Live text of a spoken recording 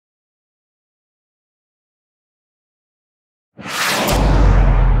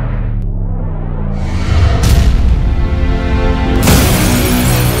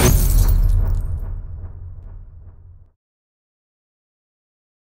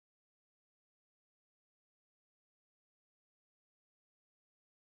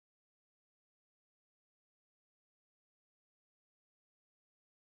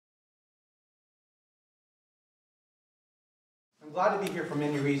I'm glad to be here for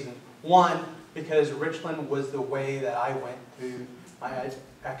many reasons. One, because Richland was the way that I went through my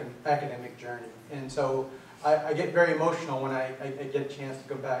academic journey. And so I get very emotional when I get a chance to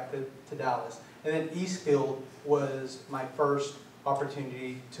go back to Dallas. And then Eastfield was my first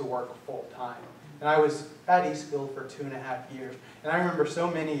opportunity to work full-time. And I was at Eastfield for 2.5 years. And I remember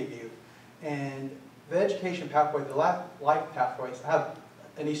so many of you. And the education pathway, the life pathways, I have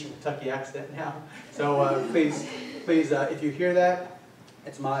an Eastern Kentucky accent now. So please, if you hear that,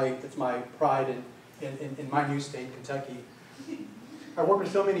 it's my pride in my new state, Kentucky. I work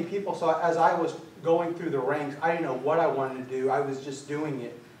with so many people, so as I was going through the ranks, I didn't know what I wanted to do. I was just doing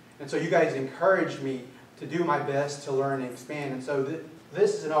it. And so you guys encouraged me to do my best to learn and expand. And so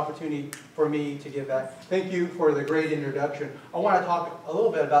this is an opportunity for me to give back. Thank you for the great introduction. I want to talk a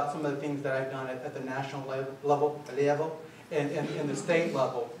little bit about some of the things that I've done at the national level and the state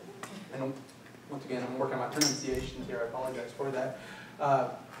level. And once again, I'm working on my pronunciations here. I apologize for that.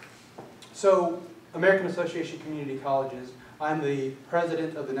 So, American Association of Community Colleges. I'm the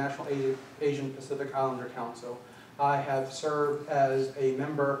president of the National Asian Pacific Islander Council. I have served as a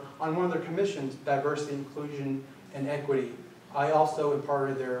member on one of their commissions, Diversity, Inclusion, and Equity. I also am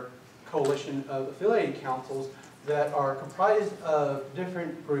part of their coalition of affiliated councils that are comprised of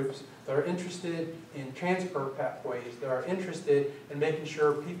different groups that are interested in transfer pathways, that are interested in making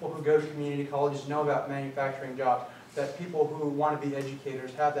sure people who go to community colleges know about manufacturing jobs, that people who want to be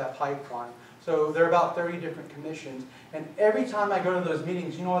educators have that pipeline. So there are about 30 different commissions, and every time I go to those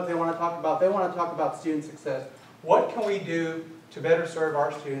meetings, you know what they want to talk about? They want to talk about student success. What can we do to better serve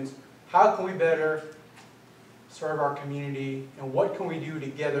our students? How can we better serve our community? And what can we do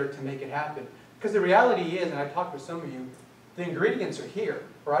together to make it happen? Because the reality is, and I talked with some of you, the ingredients are here,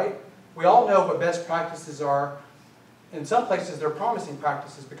 right? We all know what best practices are. In some places, they're promising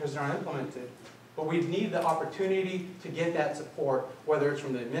practices because they're not implemented. But we need the opportunity to get that support, whether it's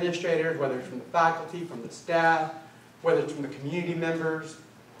from the administrators, whether it's from the faculty, from the staff, whether it's from the community members,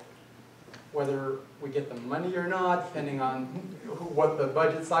 whether we get the money or not, depending on what the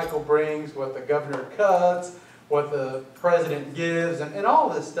budget cycle brings, what the governor cuts, what the president gives, and all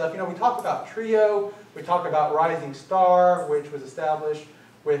this stuff. You know, we talk about TRIO, we talk about Rising Star, which was established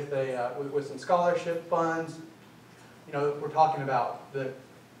with some scholarship funds. You know, we're talking about the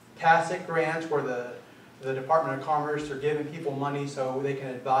TACIT grants, where the Department of Commerce are giving people money so they can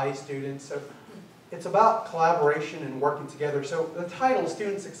advise students. So it's about collaboration and working together. So the title is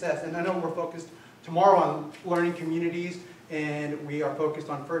Student Success, and I know we're focused tomorrow on learning communities, and we are focused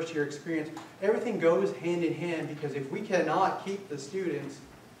on first-year experience. Everything goes hand in hand, because if we cannot keep the students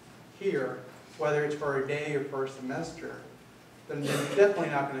here, whether it's for a day or for a semester, then they're definitely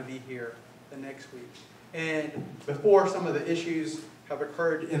not going to be here the next week. And before some of the issues have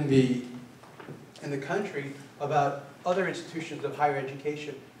occurred in the country about other institutions of higher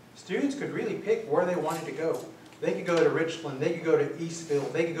education, students could really pick where they wanted to go. They could go to Richland, they could go to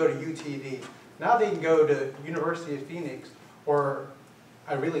Eastfield, they could go to UTV. Now they can go to University of Phoenix, or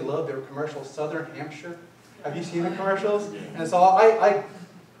I really love their commercials, Southern Hampshire. Have you seen the commercials? And so I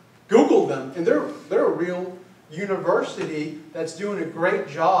Googled them, and they're a real university that's doing a great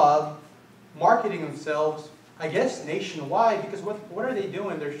job marketing themselves, I guess, nationwide, because what are they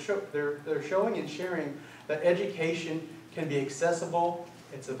doing? They're showing and sharing that education can be accessible,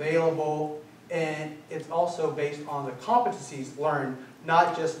 it's available, and it's also based on the competencies learned,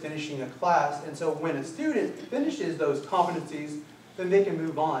 not just finishing a class. And so when a student finishes those competencies, then they can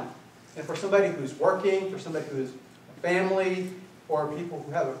move on. And for somebody who's working, for somebody who's a family, or people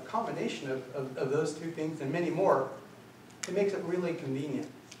who have a combination of those two things and many more, it makes it really convenient.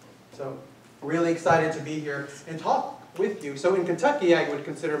 So really excited to be here and talk with you. So in Kentucky, I would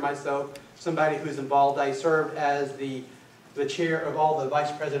consider myself somebody who's involved. I served as the chair of all the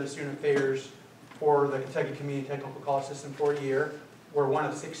vice president of student affairs for the Kentucky Community Technical College System for a year. We're one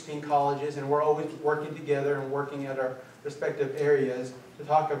of 16 colleges, and we're always working together and working at our respective areas to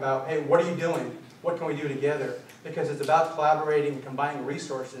talk about, hey, what are you doing? What can we do together? Because it's about collaborating and combining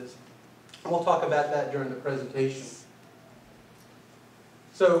resources. And we'll talk about that during the presentation.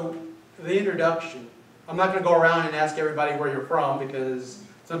 So, the introduction. I'm not going to go around and ask everybody where you're from, because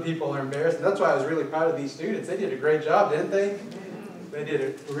some people are embarrassed. And that's why I was really proud of these students. They did a great job, didn't they? They did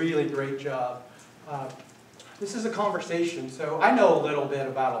a really great job. This is a conversation, so I know a little bit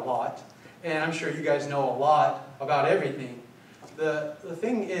about a lot, and I'm sure you guys know a lot about everything. The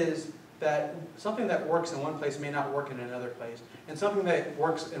thing is that something that works in one place may not work in another place, and something that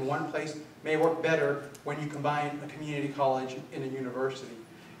works in one place may work better when you combine a community college and a university.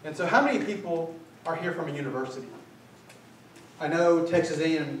 And so how many people are here from a university? I know Texas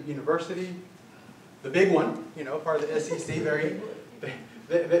A&M University. the big one, you know, part of the SEC, very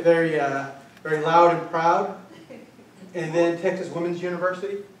loud and proud. And then Texas Women's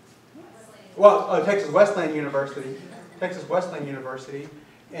University. Well, Texas Wesleyan University. Texas Wesleyan University.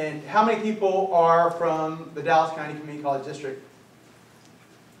 And how many people are from the Dallas County Community College District?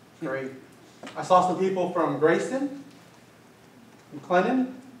 Great. I saw some people from Grayson,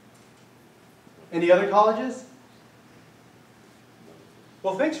 McLennan. Any other colleges?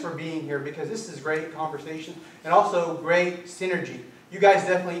 Well, thanks for being here because this is great conversation and also great synergy. You guys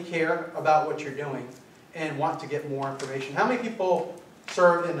definitely care about what you're doing and want to get more information. How many people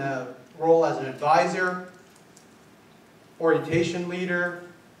serve in a role as an advisor, orientation leader,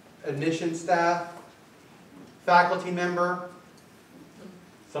 admission staff, faculty member,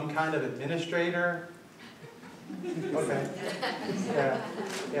 some kind of administrator? Okay.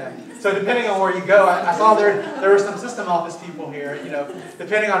 Yeah. So depending on where you go, I saw there were some system office people here, you know,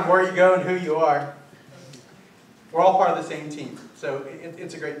 depending on where you go and who you are. We're all part of the same team. So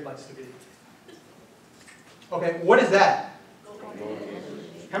it's a great place to be. Okay, what is that?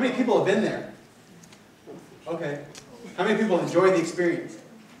 How many people have been there? Okay. How many people enjoyed the experience?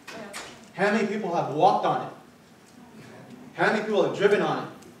 How many people have walked on it? How many people have driven on it?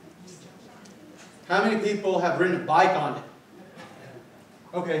 How many people have ridden a bike on it?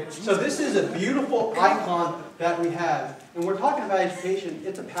 Okay, so this is a beautiful icon that we have. And we're talking about education.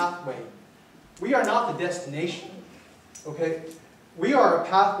 It's a pathway. We are not the destination. Okay? We are a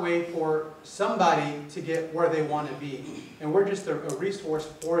pathway for somebody to get where they want to be. And we're just a resource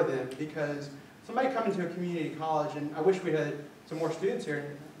for them because somebody coming to a community college, and I wish we had some more students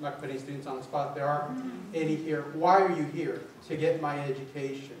here. I'm not putting students on the spot. There aren't any here. Why are you here? To get my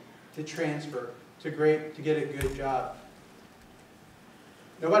education, to transfer, to get a good job.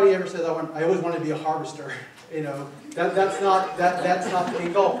 Nobody ever says I always want to be a harvester. You know, that's not the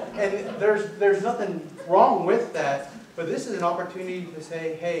main goal. And there's nothing wrong with that. But this is an opportunity to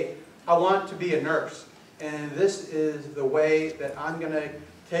say, hey, I want to be a nurse, and this is the way that I'm going to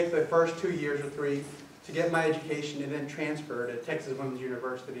take the first 2 years or 3 to get my education and then transfer to Texas Women's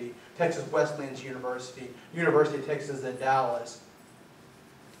University, Texas Wesleyan University, University of Texas at Dallas,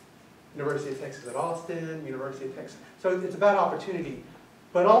 University of Texas at Austin, University of Texas. So it's about opportunity,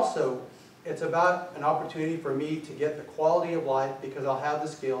 but also it's about an opportunity for me to get the quality of life because I'll have the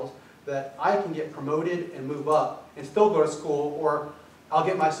skills that I can get promoted and move up and still go to school, or I'll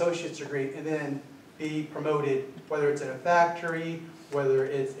get my associate's degree and then be promoted, whether it's in a factory, whether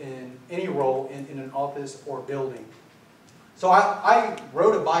it's in any role in an office or building. So I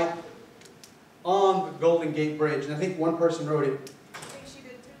rode a bike on the Golden Gate Bridge, and I think one person rode it. I think she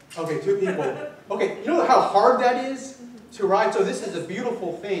did too. Okay, 2 people. Okay, you know how hard that is to ride? So this is a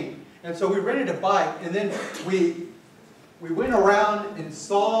beautiful thing. And so we rented a bike, and then we went around and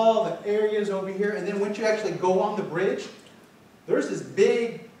saw the areas over here, and then once you actually go on the bridge, there's this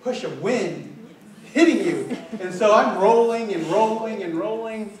big push of wind hitting you. And so I'm rolling and rolling and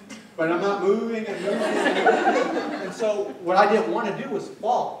rolling, but I'm not moving and moving and moving. And so what I didn't want to do was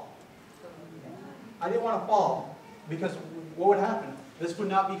fall. I didn't want to fall, because what would happen? This would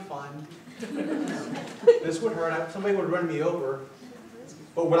not be fun. This would hurt. Somebody would run me over.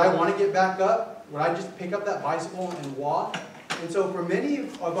 But would I want to get back up? Would I just pick up that bicycle and walk? And so for many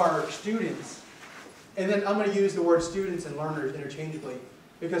of our students, and then I'm going to use the word students and learners interchangeably,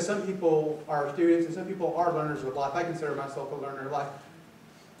 because some people are students and some people are learners of life. I consider myself a learner of life.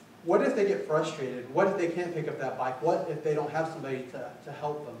 What if they get frustrated? What if they can't pick up that bike? What if they don't have somebody to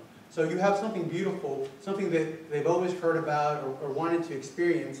help them? So you have something beautiful, something that they've always heard about or wanted to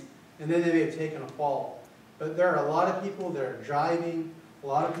experience, and then they may have taken a fall. But there are a lot of people that are driving, a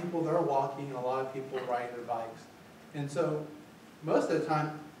lot of people that are walking, and a lot of people riding their bikes. And so most of the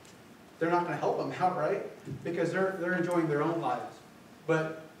time, they're not going to help them out, right? Because they're enjoying their own lives.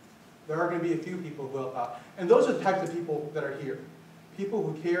 But there are going to be a few people who help out. And those are the types of people that are here. People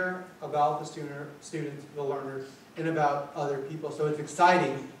who care about the students, the learners, and about other people. So it's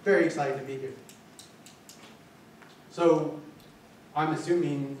exciting, very exciting to be here. So I'm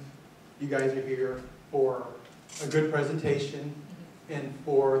assuming you guys are here for a good presentation and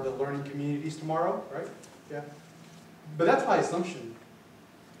for the learning communities tomorrow, right? Yeah. But that's my assumption.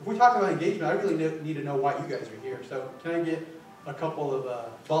 If we talk about engagement, I really need to know why you guys are here. So can I get a couple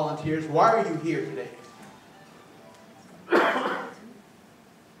of volunteers? Why are you here today?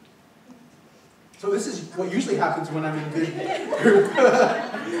 So this is what usually happens when I'm in a good group.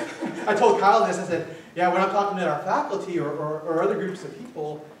 I told Kyle this. I said, yeah, when I'm talking to our faculty or other groups of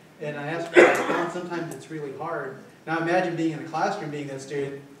people, and I ask for that, sometimes it's really hard. Now imagine being in a classroom, being a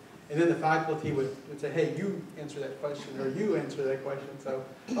student, and then the faculty would say, hey, you answer that question, or you answer that question. So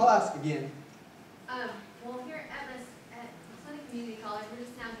I'll ask again. Well, here at Clinic Community College, we're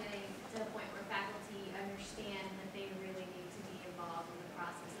just now getting to a point where faculty understand that they really need to be involved in the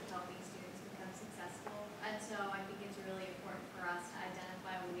process of helping students become successful. And so I think it's really important for us to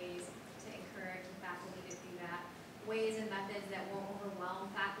identify ways to encourage the faculty to do that. Ways and methods that won't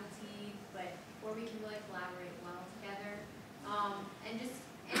overwhelm faculty, but where we can really collaborate well together. And just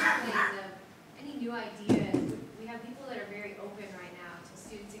any ways of, any new ideas. We have people that are very open right now to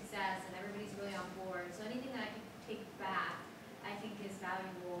student success and everybody's really on board. So anything that I can take back, I think is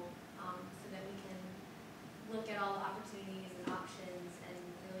valuable so that we can look at all the opportunities and options and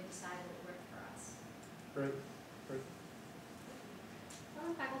really decide what works for us. Great, great.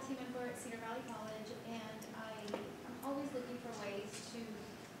 I'm a faculty member at Cedar Valley College, and I'm always looking for ways to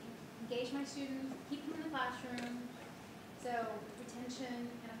engage my students, keep them in the classroom, so retention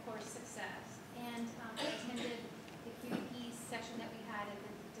and of course success. And I attended the QEP session that we had at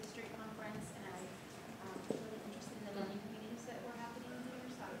the district conference, and I'm really interested in the learning communities that were happening here,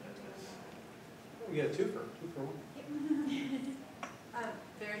 so I'm going to do that. We got a two for one.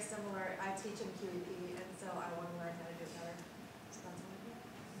 Very similar. I teach in QEP, and so I want to learn how to do it better. So that's what I do.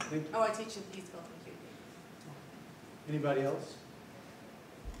 Thank you. Oh, I teach in East Milton QEP. Anybody else?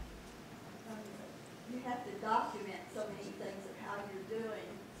 You have to document so many things of how you're doing,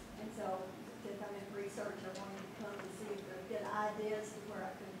 and so if I'm in research, I want you to come and see if there's good ideas of where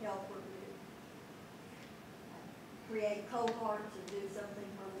I can help with you. Create cohorts and do something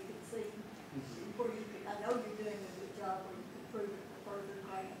where we can see, where you can, I know you're doing a good job where you can prove it for further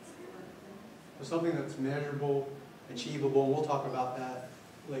grants or anything. So something that's measurable, achievable, and we'll talk about that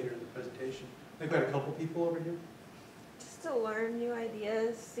later in the presentation. I think we had a couple people over here. Just to learn new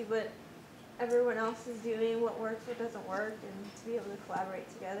ideas, see what everyone else is doing, what works, what doesn't work, and to be able to collaborate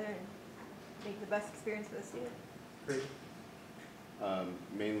together and make the best experience for the student. Great.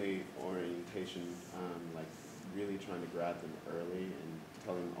 Mainly orientation, like really trying to grab them early and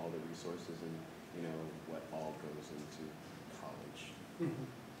tell them all the resources and what all goes into college.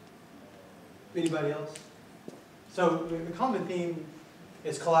 Anybody else? So the common theme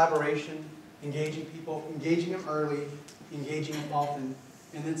is collaboration, engaging people, engaging them early, engaging them often,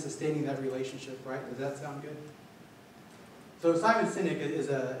 and then sustaining that relationship, right? Does that sound good? So Simon Sinek is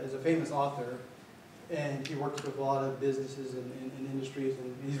a famous author, and he works with a lot of businesses and industries,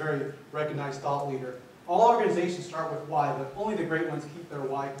 and he's a very recognized thought leader. All organizations start with why, but only the great ones keep their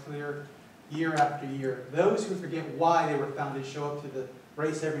why clear year after year. Those who forget why they were founded show up to the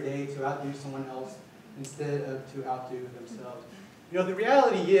race every day to outdo someone else instead of to outdo themselves. The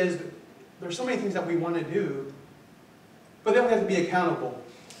reality is there's so many things that we want to do, but then we have to be accountable,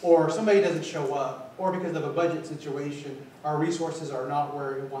 or somebody doesn't show up, or because of a budget situation, our resources are not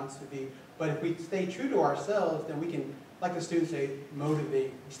where it wants to be. But if we stay true to ourselves, then we can, like the students say,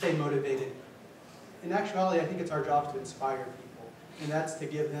 stay motivated. In actuality, I think it's our job to inspire people, and that's to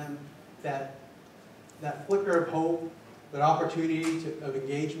give them that flicker of hope, that opportunity of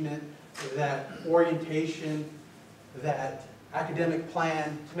engagement, that orientation, that academic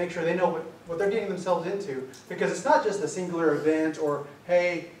plan, to make sure they know what they're getting themselves into. Because it's not just a singular event or,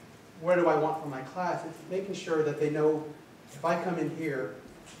 hey, what do I want from my class? It's making sure that they know, if I come in here,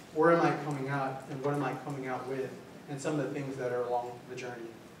 where am I coming out and what am I coming out with? And some of the things that are along the journey.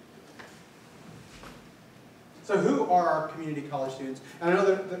 So who are our community college students? And I know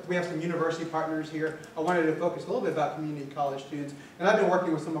that we have some university partners here. I wanted to focus a little bit about community college students. And I've been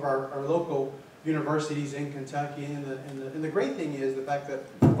working with some of our local universities in Kentucky. And the great thing is the fact that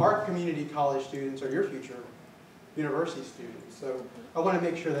our community college students are your future university students. So I want to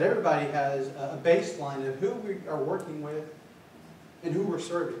make sure that everybody has a baseline of who we are working with and who we're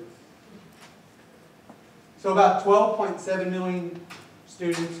serving. So about 12.7 million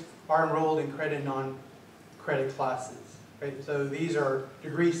students are enrolled in credit and non-credit classes. Right? So these are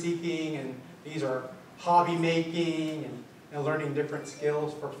degree seeking, and these are hobby making and learning different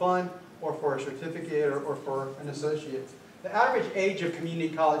skills for fun or for a certificate or for an associate's. The average age of community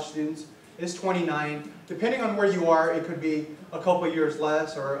college students is 29. Depending on where you are, it could be a couple years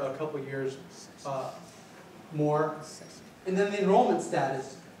less or a couple years more. And then the enrollment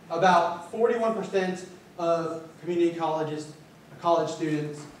status. About 41% of community college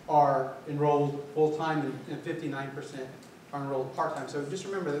students are enrolled full-time and 59% are enrolled part-time. So just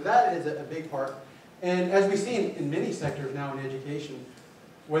remember that that is a big part. And as we see in many sectors now in education,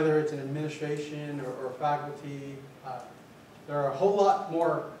 whether it's in administration or faculty, there are a whole lot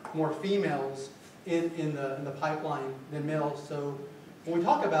more females in the pipeline than males. So when we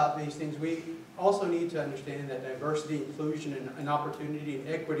talk about these things, we also need to understand that diversity, inclusion, and opportunity and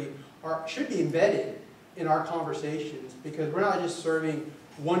equity should be embedded in our conversations, because we're not just serving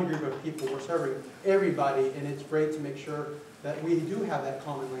one group of people. We're serving everybody, and it's great to make sure that we do have that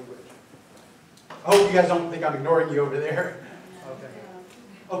common language. I hope you guys don't think I'm ignoring you over there.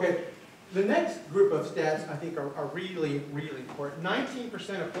 Okay. Okay. The next group of stats I think are really, really important. 19%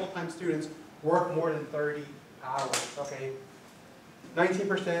 of full-time students work more than 30 hours. Okay.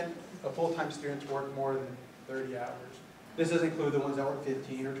 19% of full-time students work more than 30 hours. This doesn't include the ones that work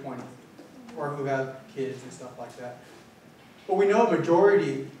 15 or 20, or who have kids and stuff like that. But we know a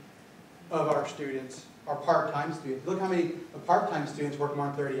majority of our students are part-time students. Look how many part-time students work more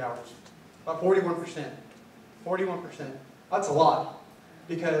than 30 hours. About 41%. 41%. That's a lot,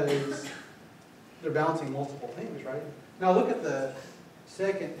 because they're balancing multiple things, right? Now look at the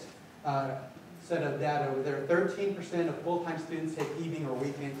second set of data over there. 13% of full-time students take evening or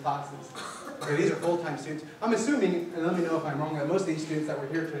weekend classes. Okay, these are full-time students. I'm assuming, and let me know if I'm wrong, that most of these students that were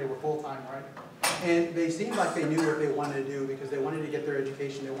here today were full-time, right? And they seemed like they knew what they wanted to do because they wanted to get their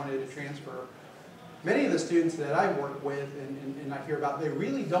education, they wanted to transfer. Many of the students that I work with and I hear about, they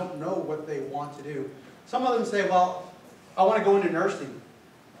really don't know what they want to do. Some of them say, well, I want to go into nursing.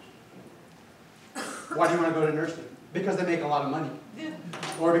 Why do you want to go to nursing? Because they make a lot of money.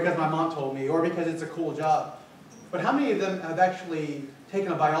 Or because my mom told me, or because it's a cool job. But how many of them have actually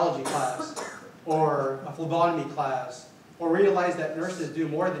taken a biology class, or a phlebotomy class, or realized that nurses do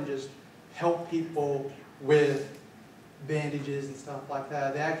more than just help people with bandages and stuff like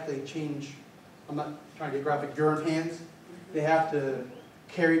that? They actually change, I'm not trying to get graphic, germ hands. They have to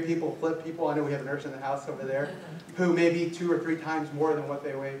carry people, flip people. I know we have a nurse in the house over there who may be 2 or 3 times more than what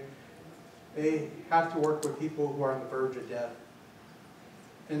they weigh. They have to work with people who are on the verge of death.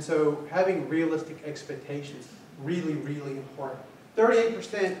 And so having realistic expectations, really, really important.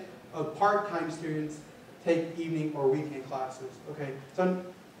 38% of part-time students take evening or weekend classes. Okay, so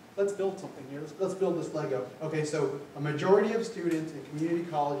let's build something here. Let's build this Lego. Okay, so a majority of students in community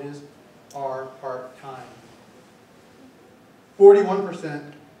colleges are part-time.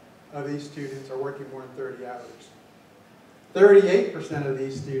 41% of these students are working more than 30 hours. 38% of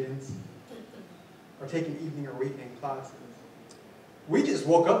these students are taking evening or weekend classes. We just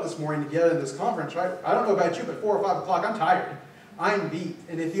woke up this morning together in this conference, right? I don't know about you, but 4 or 5 o'clock, I'm tired. I'm beat.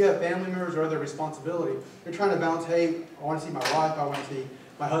 And if you have family members or other responsibility, you're trying to balance, hey, I want to see my wife, I want to see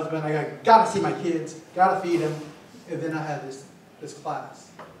my husband, I got to see my kids, got to feed them, and then I have this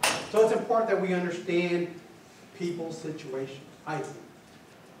class. So it's important that we understand people's situations, I think.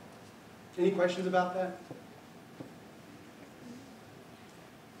 Any questions about that?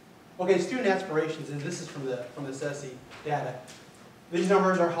 Okay, student aspirations, and this is from the SESI data. These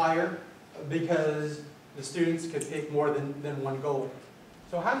numbers are higher because the students could pick more than one goal.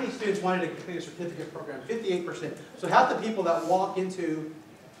 So how many students wanted to complete a certificate program? 58%. So half the people that walk into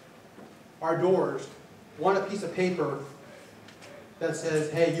our doors want a piece of paper that says,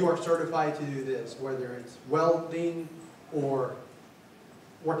 hey, you are certified to do this, whether it's welding or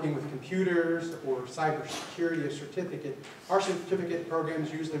working with computers or cybersecurity, a certificate. Our certificate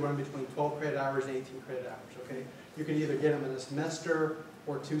programs usually run between 12 credit hours and 18 credit hours, okay? You can either get them in a semester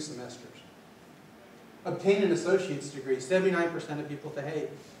or 2 semesters. Obtain an associate's degree. 79% of people say, hey,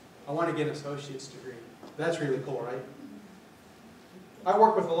 I want to get an associate's degree. That's really cool, right? I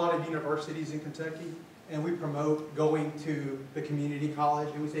work with a lot of universities in Kentucky, and we promote going to the community college,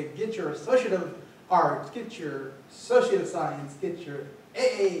 and we say, get your Associate of Arts, get your Associate of Science, get your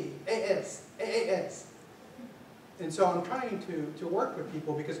AA, AS, AAS. And so I'm trying to work with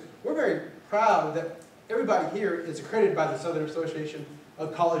people because we're very proud that everybody here is accredited by the Southern Association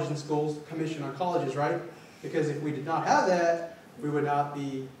of Colleges and Schools Commission on Colleges, right? Because if we did not have that, we would not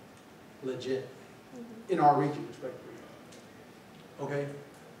be legit in our region, respectively. Okay?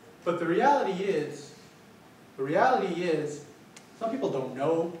 But the reality is, some people don't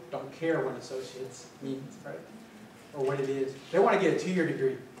know, don't care what associates means, right? Or what it is. They want to get a 2-year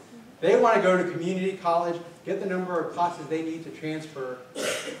degree. They want to go to community college, get the number of classes they need to transfer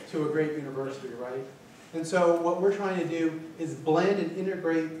to a great university, right? And so what we're trying to do is blend and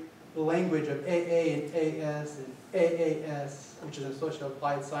integrate the language of AA and AS and AAS, which is an Associate of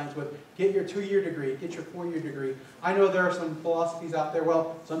Applied Science, with get your 2-year degree, get your 4-year degree. I know there are some philosophies out there,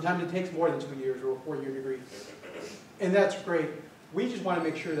 well, sometimes it takes more than 2 years or a 4-year degree. And that's great. We just want to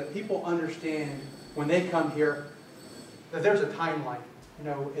make sure that people understand when they come here that there's a timeline. You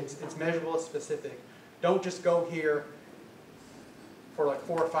know, it's measurable, it's specific. Don't just go here for like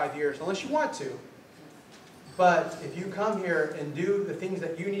 4 or 5 years, unless you want to. But if you come here and do the things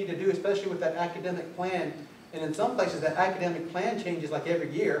that you need to do, especially with that academic plan, and in some places that academic plan changes like every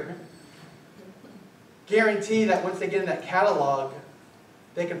year, guarantee that once they get in that catalog,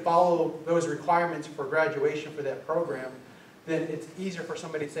 they can follow those requirements for graduation for that program, then it's easier for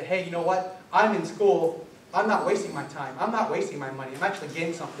somebody to say, hey, you know what? I'm in school. I'm not wasting my time. I'm not wasting my money. I'm actually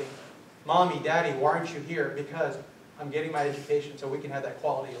getting something. Mommy, Daddy, why aren't you here? Because I'm getting my education so we can have that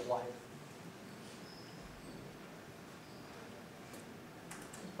quality of life.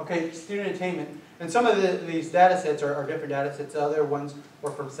 Okay, student attainment. And some of these data sets are different data sets. The other ones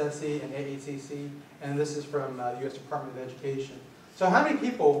were from CESI and AACC, and this is from the U.S. Department of Education. So how many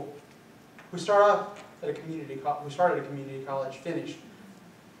people who start off at a community college finish?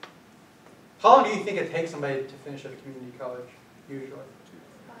 How long do you think it takes somebody to finish at a community college, usually?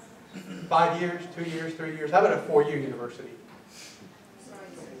 5 years, 2 years, 3 years? How about a 4-year university?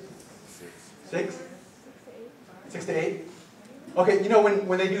 6? 6 to 8? Okay, you know,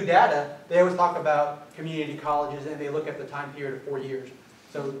 when they do data, they always talk about community colleges and they look at the time period of 4 years.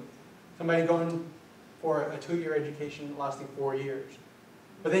 So somebody going for a 2-year education lasting 4 years.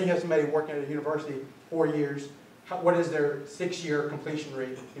 But then you have somebody working at a university 4 years. What is their 6-year completion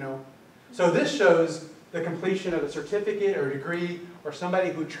rate, you know? So this shows the completion of a certificate or a degree or somebody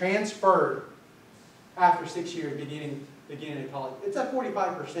who transferred after 6 years beginning of college. It's at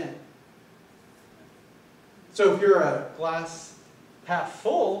 45%. So if you're a glass half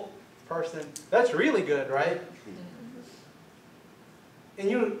full person, that's really good, right? And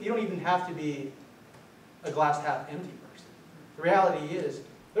you don't even have to be a glass half empty person. The reality is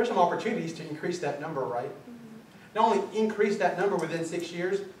there's some opportunities to increase that number, right? Not only increase that number within 6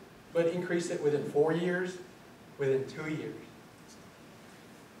 years, but increase it within 4 years, within 2 years.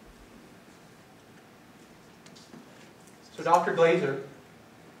 So Dr. Glazer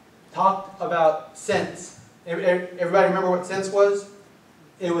talked about SENSE. Everybody remember what SENSE was?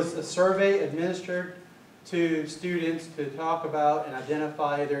 It was a survey administered to students to talk about and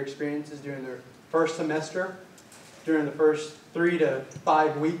identify their experiences during their first semester, during the first 3 to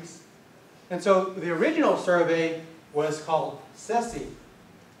 5 weeks. And so the original survey was called CESI,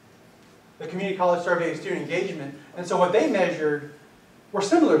 the Community College Survey of Student Engagement. And so what they measured were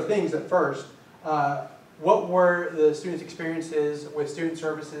similar things at first. What were the students' experiences with student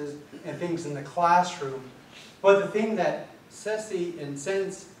services and things in the classroom? But the thing that CESI and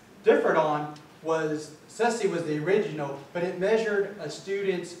SENSE differed on was, CESI was the original, but it measured a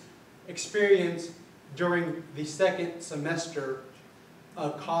student's experience during the second semester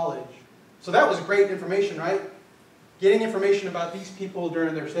of college. So that was great information, right? Getting information about these people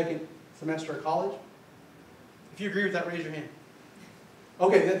during their second semester of college. If you agree with that, raise your hand.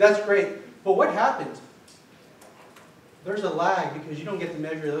 Okay, that's great. But what happens? There's a lag because you don't get to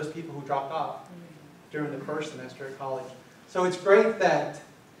measure those people who dropped off during the first semester of college. So it's great that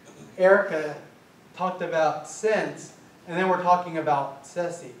Erica talked about SENSE, and then we're talking about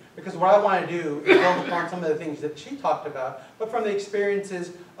CESI. Because what I want to do is build upon some of the things that she talked about, but from the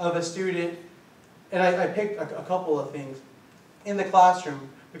experiences of a student. And I picked a couple of things in the classroom,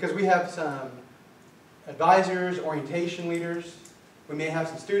 because we have some advisors, orientation leaders. We may have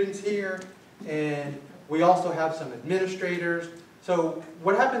some students here, and we also have some administrators. So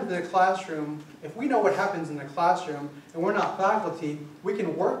what happens in the classroom, if we know what happens in the classroom and we're not faculty, we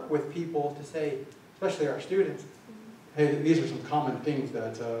can work with people to say, especially our students, hey, these are some common things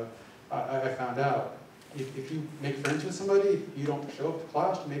that I found out. If you make friends with somebody, you don't show up to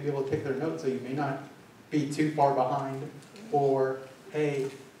class, you may be able to take their notes, so you may not be too far behind. Or, hey,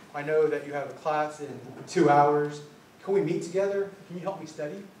 I know that you have a class in 2 hours. Can we meet together? Can you help me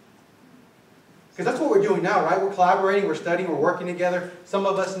study? Because that's what we're doing now, right? We're collaborating, we're studying, we're working together. Some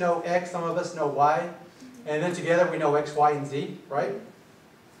of us know X, some of us know Y. And then together we know X, Y, and Z, right?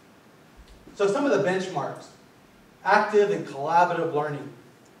 So some of the benchmarks. Active and collaborative learning.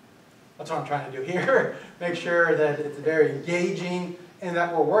 That's what I'm trying to do here. Make sure that it's very engaging and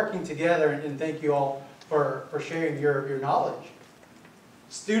that we're working together. And thank you all for sharing your knowledge.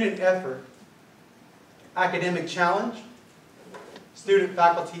 Student effort. Academic challenge.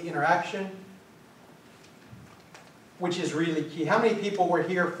 Student-faculty interaction, which is really key. How many people were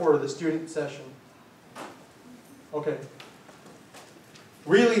here for the student session? Okay.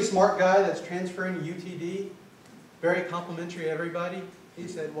 Really smart guy that's transferring to UTD. Very complimentary to everybody. He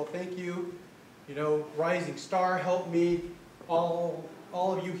said, well, thank you. You know, Rising Star helped me. All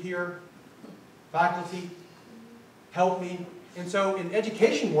of you here, faculty, help me. And so in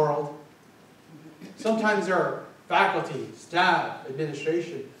education world, sometimes there are faculty, staff,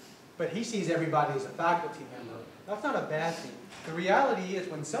 administration, but he sees everybody as a faculty member. That's not a bad thing. The reality is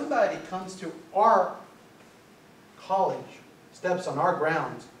when somebody comes to our college, steps on our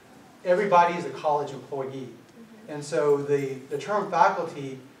grounds, everybody is a college employee. And so the term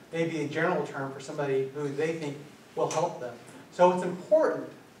faculty may be a general term for somebody who they think will help them. So it's important,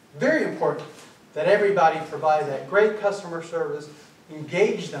 very important, that everybody provide that great customer service,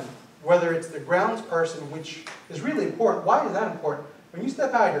 engage them, whether it's the grounds person, which is really important. Why is that important? When you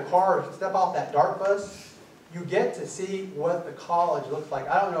step out of your car or step off that DART bus, you get to see what the college looks like.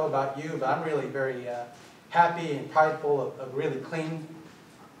 I don't know about you, but I'm really very happy and prideful of really clean,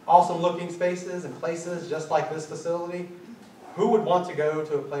 awesome looking spaces and places just like this facility. Who would want to go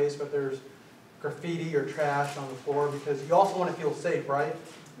to a place where there's graffiti or trash on the floor? Because you also want to feel safe, right?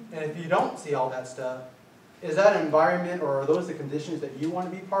 And if you don't see all that stuff, is that an environment or are those the conditions that you want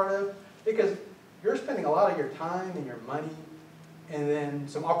to be part of? Because you're spending a lot of your time and your money and then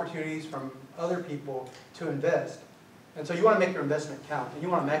some opportunities from other people to invest. And so you want to make your investment count and you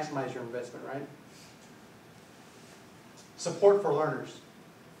want to maximize your investment, right? Support for learners.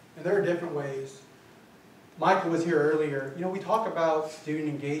 And there are different ways. Michael was here earlier. You know, we talk about student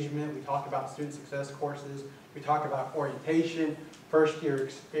engagement, we talk about student success courses, we talk about orientation, first year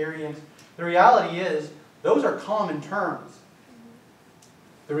experience. The reality is, those are common terms.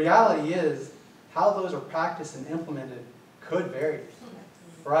 The reality is, how those are practiced and implemented could vary,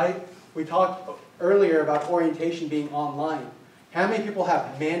 right? We talked earlier about orientation being online. How many people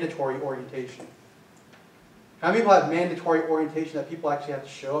have mandatory orientation? How many people have mandatory orientation that people actually have to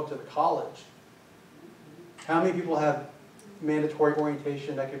show up to the college? How many people have mandatory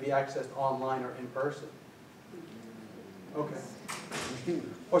orientation that can be accessed online or in person? Okay. I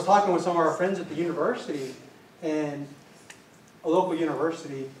was talking with some of our friends at the university, and a local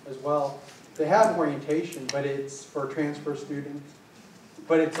university as well. They have orientation, but it's for transfer students,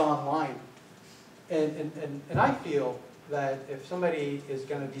 but it's online. And I feel that if somebody is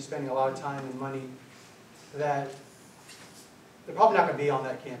going to be spending a lot of time and money, that they're probably not going to be on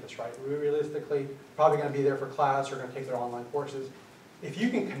that campus, right? Realistically, probably going to be there for class or going to take their online courses. If you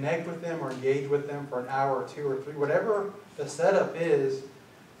can connect with them or engage with them for an hour or 2 or 3, whatever the setup is,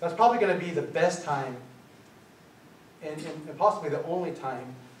 that's probably going to be the best time and possibly the only time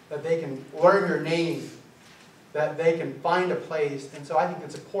that they can learn your name, that they can find a place. And so I think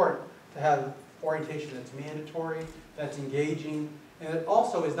it's important to have orientation that's mandatory, that's engaging, and it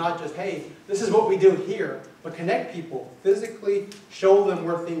also is not just, hey, this is what we do here, but connect people physically, show them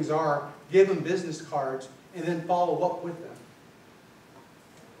where things are, give them business cards, and then follow up with them.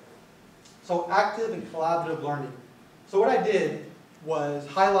 So active and collaborative learning. So what I did was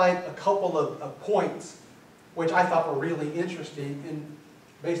highlight a couple of points which I thought were really interesting and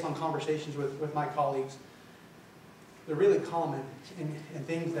based on conversations with my colleagues. They're really common and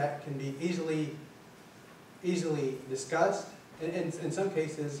things that can be easily discussed and in some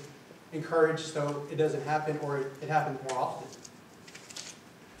cases encouraged so it doesn't happen or it happens more often.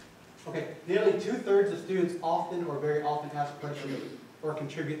 Okay, nearly 2/3 of students often or very often ask questions or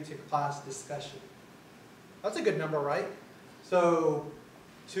contribute to class discussion. That's a good number, right? So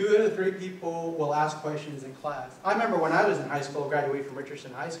 2 out of 3 people will ask questions in class. I remember when I was in high school, graduated from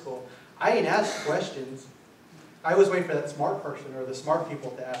Richardson High School, I didn't ask questions. I was waiting for that smart person or the smart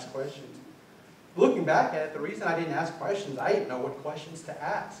people to ask questions. Looking back at it, the reason I didn't ask questions, I didn't know what questions to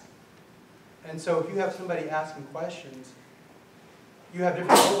ask. And so if you have somebody asking questions, you have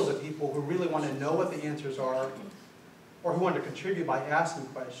different levels of people who really want to know what the answers are or who want to contribute by asking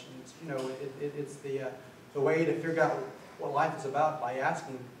questions. You know, it's the way to figure out what life is about by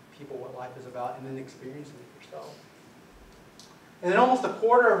asking people what life is about and then experiencing it yourself. And then almost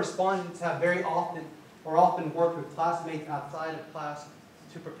 1/4 of respondents have very often or often worked with classmates outside of class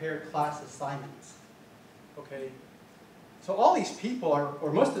to prepare class assignments. Okay? So all these people,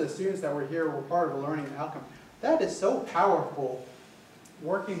 or most of the students that were here were part of a learning outcome. That is so powerful,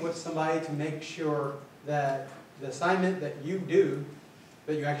 working with somebody to make sure that the assignment that you do,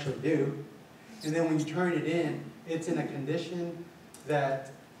 that you actually do, and then when you turn it in, it's in a condition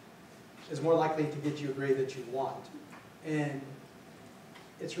that is more likely to get you a grade that you want. And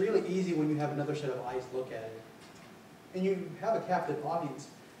it's really easy when you have another set of eyes look at it. And you have a captive audience.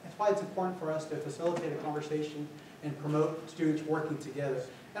 That's why it's important for us to facilitate a conversation and promote students working together.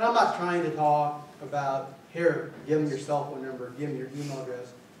 And I'm not trying to talk about, here, give them your cell phone number, give them your email address.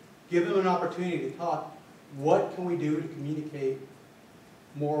 Give them an opportunity to talk. What can we do to communicate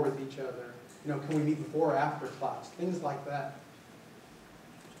more with each other? You know, can we meet before or after class? Things like that.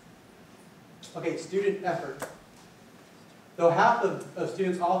 Okay, student effort. Though half of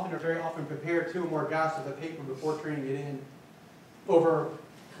students often or very often prepare 2 or more drafts of a paper before turning it in, over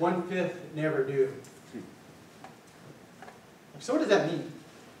 1/5 never do. So what does that mean?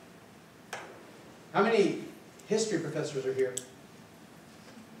 How many history professors are here? Okay.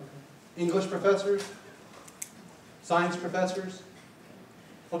 English professors? Science professors?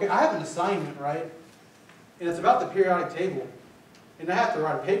 Okay, I have an assignment, right? And it's about the periodic table. And I have to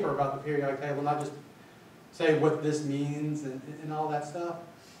write a paper about the periodic table, not just say what this means and all that stuff.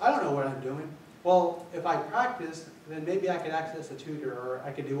 I don't know what I'm doing. Well, if I practice, then maybe I could access a tutor, or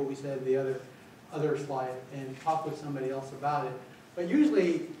I could do what we said in the other slide and talk with somebody else about it. But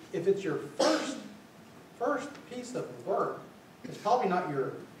usually, if it's your first piece of work, it's probably not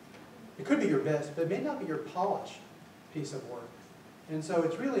it could be your best, but it may not be your polished piece of work. And so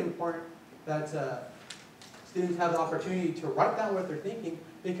it's really important that students have the opportunity to write down what they're thinking,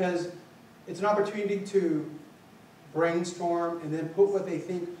 because it's an opportunity to brainstorm and then put what they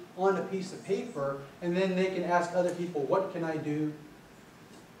think on a piece of paper, and then they can ask other people, what can I do,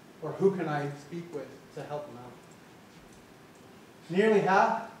 or who can I speak with to help them out. Nearly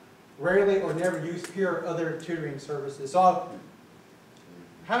half rarely or never use peer or other tutoring services. So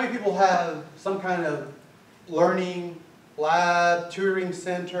how many people have some kind of learning lab, tutoring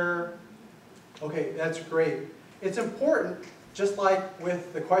center? Okay, that's great. It's important, just like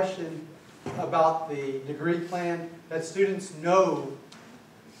with the question about the degree plan, that students know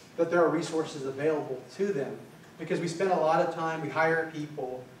that there are resources available to them. Because we spend a lot of time, we hire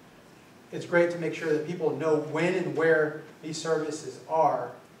people. It's great to make sure that people know when and where these services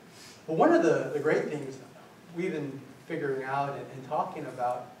are. But one of the great things we've been figuring out and talking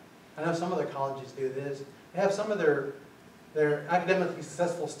about, I know some of the colleges do this, they have some of their academically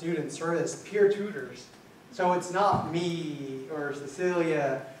successful students serve as peer tutors. So it's not me or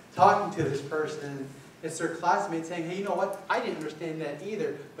Cecilia talking to this person, it's their classmates saying, hey, you know what, I didn't understand that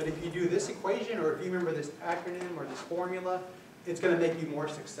either, but if you do this equation, or if you remember this acronym or this formula, it's going to make you more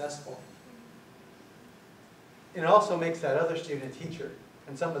successful. It also makes that other student a teacher,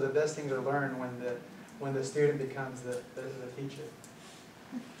 and some of the best things are learned when the student becomes the teacher.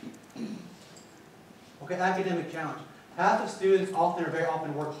 Okay, academic challenge. Half of students often or very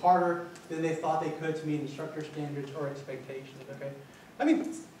often work harder than they thought they could to meet instructor standards or expectations. Okay, I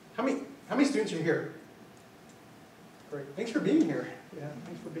mean, how many students are here? Great, thanks for being here. Yeah,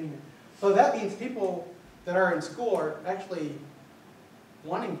 thanks for being here. So that means people that are in school are actually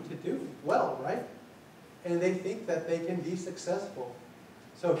wanting to do well, right? And they think that they can be successful.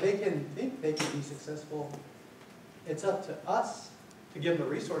 So if they can think they can be successful, it's up to us to give them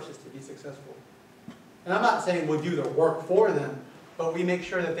the resources to be successful. And I'm not saying we'll do the work for them, but we make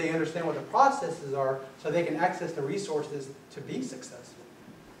sure that they understand what the processes are so they can access the resources to be successful.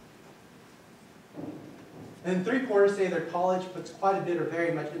 And 3/4 say their college puts quite a bit or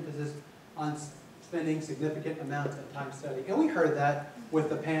very much emphasis on spending significant amounts of time studying. And we heard that with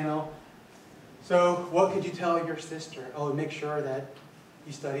the panel. So what could you tell your sister? Oh, make sure that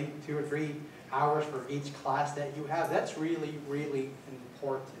you study 2 or 3 hours for each class that you have. That's really, really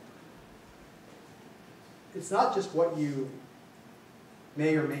important. It's not just what you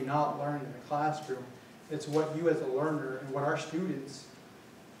may or may not learn in the classroom. It's what you as a learner and what our students,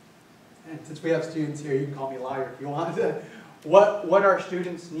 and since we have students here, you can call me a liar if you want, what our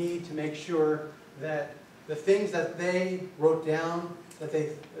students need to make sure that the things that they wrote down, the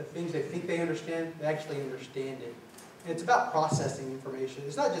things they think they understand, they actually understand it. And it's about processing information.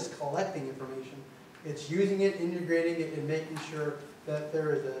 It's not just collecting information. It's using it, integrating it, and making sure that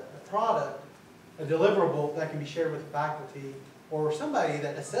there is a product, a deliverable that can be shared with faculty or somebody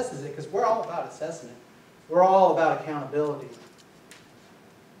that assesses it, because we're all about assessment. We're all about accountability.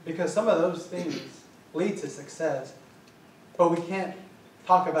 Because some of those things lead to success, but we can't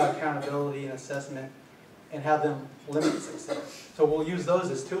talk about accountability and assessment and have them limit success. So we'll use those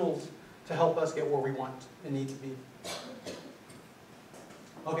as tools to help us get where we want and need to be.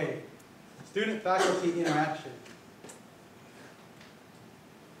 Okay, student-faculty interaction.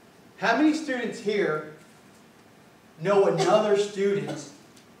 How many students here know another student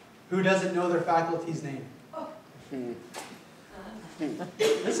who doesn't know their faculty's name?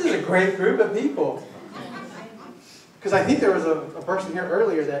 This is a great group of people. Because I think there was a person here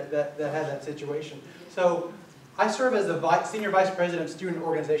earlier that had that situation. So I serve as the Senior Vice President of Student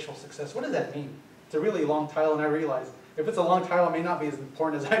Organizational Success. What does that mean? It's a really long title, and I realize if it's a long title, it may not be as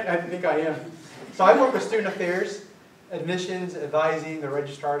important as I think I am. So I work with student affairs, admissions, advising, the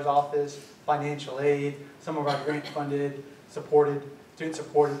registrar's office, financial aid, some of our grant-funded,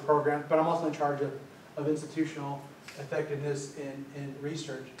 student-supported programs, but I'm also in charge of institutional effectiveness and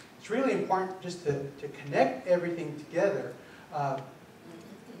research. It's really important just to connect everything together.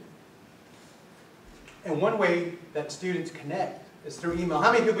 And one way that students connect is through email.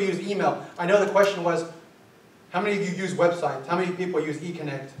 How many people use email? I know the question was, how many of you use websites? How many people use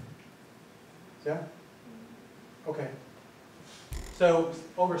eConnect? Yeah? Okay. So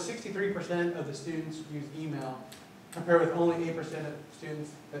over 63% of the students use email, compared with only 8% of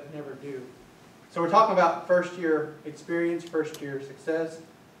students that never do. So we're talking about first year experience, first year success,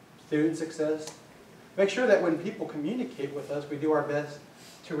 student success. Make sure that when people communicate with us, we do our best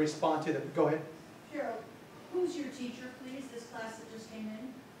to respond to them. Go ahead. Gerald, who's your teacher, please, this class that just came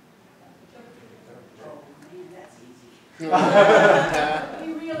in? Oh, man, that's easy.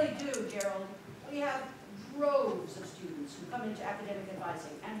 We really do, Gerald. We have droves of students who come into academic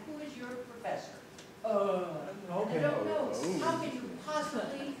advising. And who is your professor? I don't know. How can you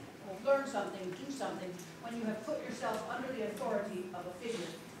possibly learn something, do something, when you have put yourself under the authority of a figure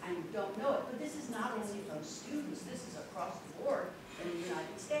and you don't know it? But this is not only from students, this is across the board in the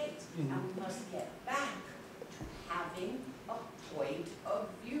United States. And we must get back to having a point of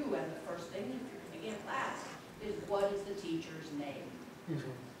view. And the first thing, if you're taking a class, is what is the teacher's name?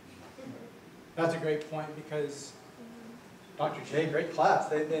 That's a great point because Dr. J, great class.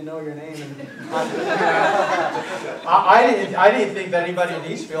 They know your name. And I didn't think that anybody in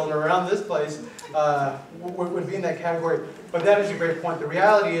Eastfield or around this place would be in that category. But that is a great point. The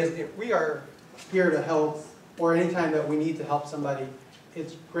reality is if we are here to help or anytime that we need to help somebody,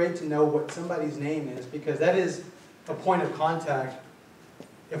 it's great to know what somebody's name is because that is a point of contact.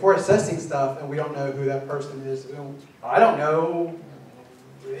 If we're assessing stuff and we don't know who that person is, I don't know.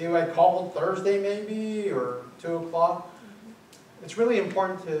 Anybody called Thursday maybe or 2 o'clock? It's really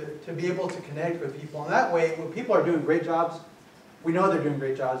important to be able to connect with people. And that way, when people are doing great jobs, we know they're doing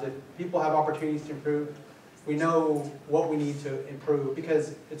great jobs. If people have opportunities to improve, we know what we need to improve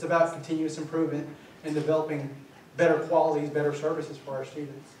because it's about continuous improvement and developing better qualities, better services for our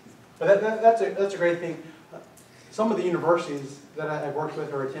students. But that's a great thing. Some of the universities that I've worked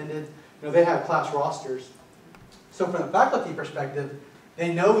with or attended, they have class rosters. So from the faculty perspective,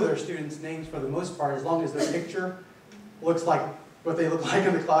 they know their students' names for the most part as long as their picture looks like what they look like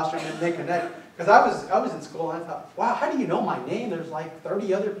in the classroom and they connect. Because I was in school and I thought, wow, how do you know my name? There's like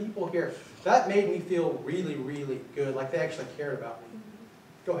 30 other people here. That made me feel really, really good, like they actually cared about me.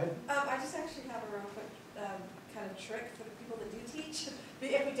 Go ahead. I just actually have a real quick kind of trick for the people that do teach.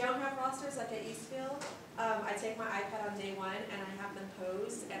 If we don't have rosters like at Eastfield, I take my iPad on day 1 and I have them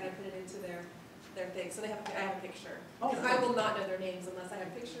pose and I put it into their thing. So I have a picture. Because I will not know their names unless I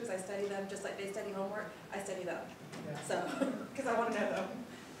have pictures. I study them just like they study homework. I study them. Yeah. So, because I want to know them.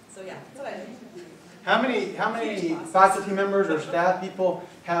 So yeah, that's what I do. How many faculty members or staff people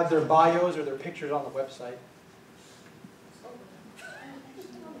have their bios or their pictures on the website?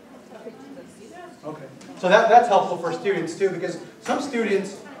 Okay. So that's helpful for students too because some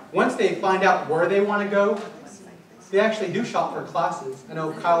students, once they find out where they want to go, they actually do shop for classes. I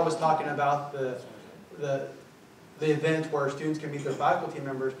know Kyle was talking about the event where students can meet their faculty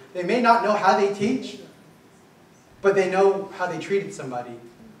members. They may not know how they teach, but they know how they treated somebody.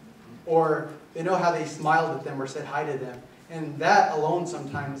 Or they know how they smiled at them or said hi to them. And that alone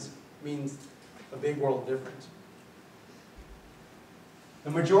sometimes means a big world difference. The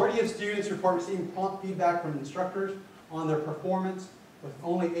majority of students report receiving prompt feedback from instructors on their performance, with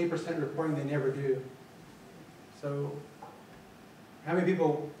only 8% reporting they never do. So, how many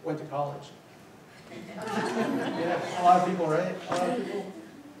people went to college? Yeah, a lot of people, right? A lot of people.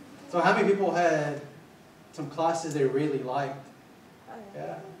 So how many people had some classes they really liked?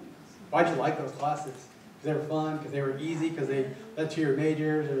 Yeah. Why'd you like those classes? Because they were fun, because they were easy, because they led to your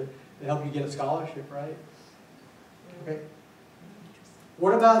majors, or they helped you get a scholarship, right? Okay.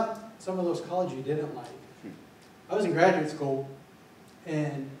 What about some of those colleges you didn't like? I was in graduate school,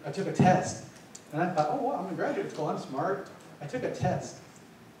 and I took a test. And I thought, oh, wow, I'm in graduate school, I'm smart. I took a test.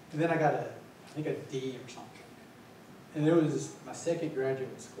 And then I got I think a D or something. And it was my second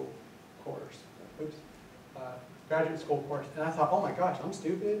graduate school course. Oops. Graduate school course. And I thought, oh my gosh, I'm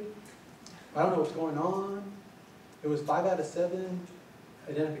stupid. I don't know what's going on. It was 5 out of 7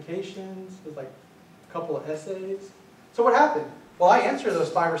 identifications. It was like a couple of essays. So what happened? Well, I answered those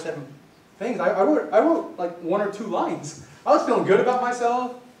 5 or 7 things. I wrote like 1 or 2 lines. I was feeling good about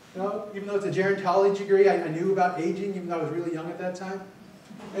myself. Even though it's a gerontology degree, I knew about aging, even though I was really young at that time.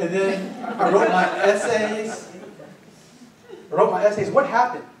 And then I wrote my essays. What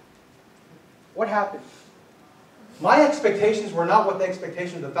happened? What happened? My expectations were not what the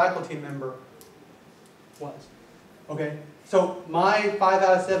expectation of the faculty member was. Okay? So my 5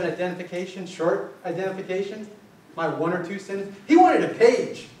 out of 7 identifications, short identifications, my 1 or 2 sentences, he wanted a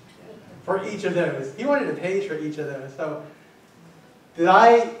page for each of those. So did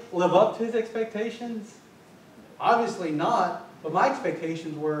I live up to his expectations? Obviously not, but my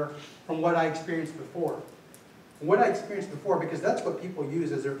expectations were from what I experienced before. Because that's what people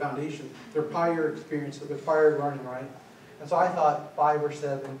use as their foundation, their prior experience, their prior learning, right? And so I thought 5 or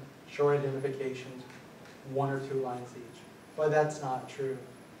 7 short identifications, 1 or 2 lines each. But that's not true.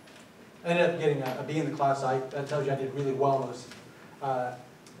 I ended up getting a B in the class. That tells you I did really well on those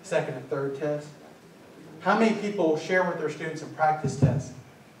second and third tests. How many people share with their students in practice tests?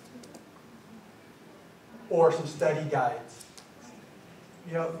 Or some study guides?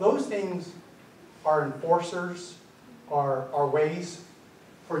 You know, those things are enforcers, are ways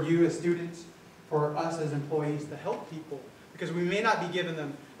for you as students, for us as employees to help people. Because we may not be giving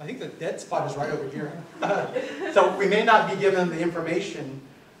them, I think the dead spot is right over here. So we may not be giving them the information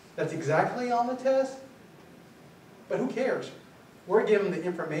that's exactly on the test, but who cares? We're giving them the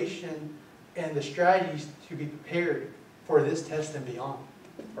information and the strategies to be prepared for this test and beyond,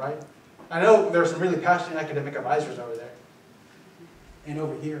 right? I know there's some really passionate academic advisors over there and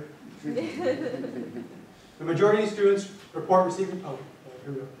over here. The majority of students report receiving, here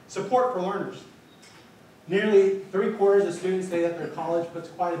we go, support for learners. Nearly 3/4 of students say that their college puts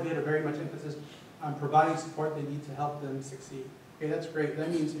quite a bit of very much emphasis on providing support they need to help them succeed. Okay, that's great. That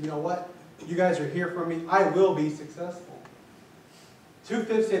means, you know what? You guys are here for me. I will be successful.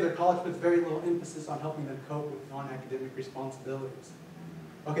 2/5 say their college puts very little emphasis on helping them cope with non-academic responsibilities.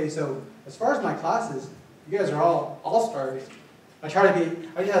 Okay, so as far as my classes, you guys are all stars. I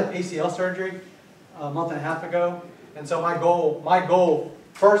just had ACL surgery a month and a half ago, and so my goal,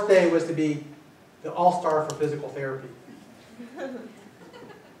 first day was to be the all-star for physical therapy.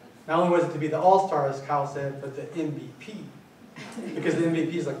 Not only was it to be the all-star, as Kyle said, but the MVP. Because the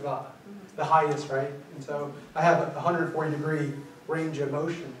MVP is like the highest, right? And so I have a 140-degree range of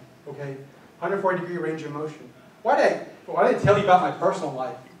motion, okay? 140-degree range of motion. Why did I tell you about my personal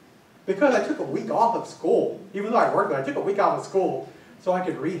life? Because I took a week off of school. Even though I worked there, I took a week off of school so I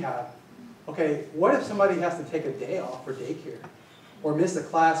could rehab. Okay, what if somebody has to take a day off for daycare? Or miss a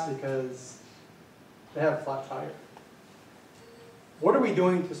class because they have a flat tire? What are we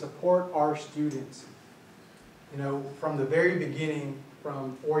doing to support our students? You know, from the very beginning,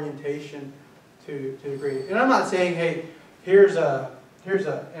 from orientation to grade. And I'm not saying, hey, here's a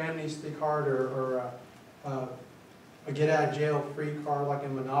amnesty card or a get out of jail free card like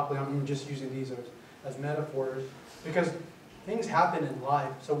in Monopoly. I'm just using these as metaphors because things happen in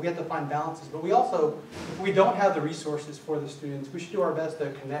life, so we have to find balances. But we also, if we don't have the resources for the students, we should do our best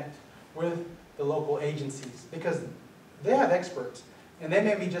to connect with the local agencies because they have experts, and they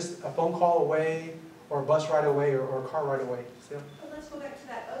may be just a phone call away, or a bus ride away, or a car ride away. So, Well, let's go back to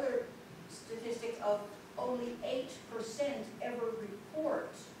that other statistic of only 8% ever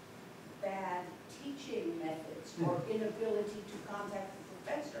report bad teaching methods or inability to contact the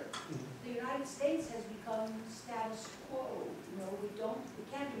professor. The United States has become status quo. You know, we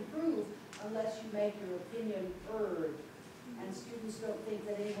can't improve unless you make your opinion heard. And students don't think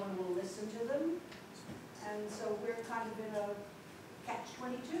that anyone will listen to them. And so we're kind of in a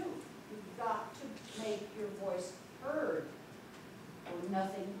catch-22. You've got to make your voice heard or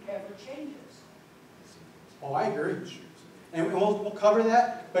nothing ever changes. oh, I agree. And we'll cover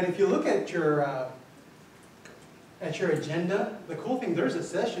that. But if you look at your agenda, the cool thing, there's a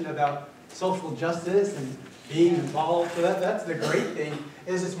session about social justice and being involved. So that's the great thing,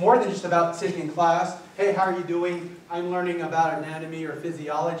 is it's more than just about sitting in class. Hey, how are you doing? I'm learning about anatomy or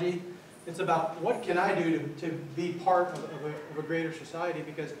physiology. It's about what can I do to be part of a greater society,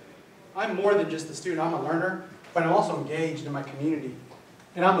 because I'm more than just a student. I'm a learner, but I'm also engaged in my community.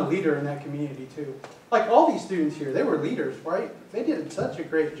 And I'm a leader in that community too. Like all these students here, they were leaders, right? They did such a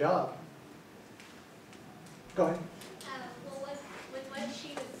great job. Go ahead. Well, with what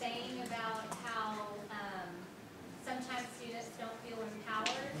she was saying about how sometimes students don't feel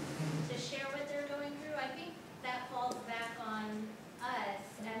empowered to share what they're going through, I think that falls back on us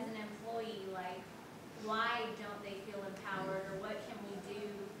as an employee. Like, why don't they feel empowered, or what can we do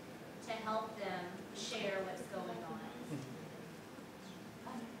to help them share what's going on?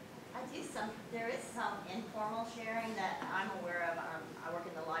 There is some informal sharing that I'm aware of. I work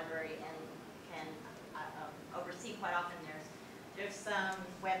in the library and can oversee quite often. There's some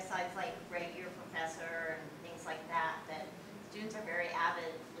websites like Rate Your Professor and things like that students are very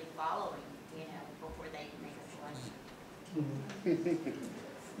avidly following, you know, before they make a selection.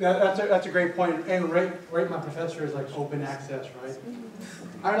 Yeah, that's a great point. And Rate My Professor is like open access, right?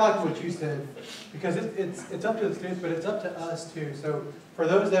 I like what you said, because it's up to the students, but it's up to us too. So for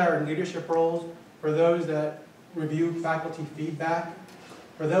those that are in leadership roles, for those that review faculty feedback,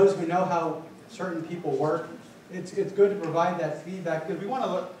 for those who know how certain people work, it's good to provide that feedback, because we want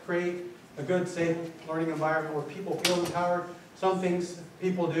to create a good, safe learning environment where people feel empowered. Some things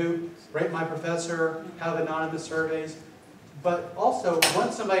people do, Rate My Professor, have anonymous surveys. But also,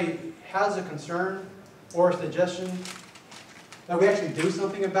 once somebody has a concern or a suggestion, that we actually do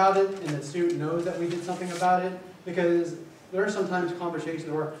something about it, and the student knows that we did something about it. Because there are sometimes conversations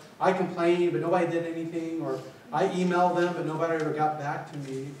where I complain, but nobody did anything, or I emailed them, but nobody ever got back to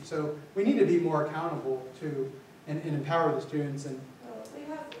me. So we need to be more accountable to, and empower the students. And We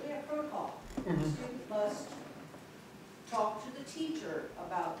have protocol. The Mhm. student must talk to the teacher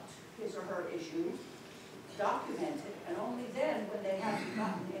about his or her issue, document it, and only then, when they haven't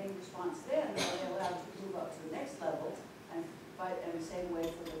gotten any response then, are they allowed to move up to the next level and fight in the same way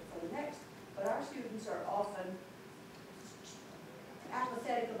for the next. But our students are often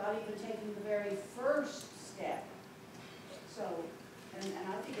apathetic about even taking the very first step. So, and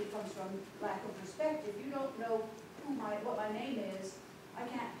I think it comes from lack of respect. If you don't know what my name is, I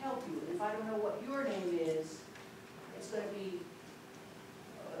can't help you. And if I don't know what your name is, it's going to be,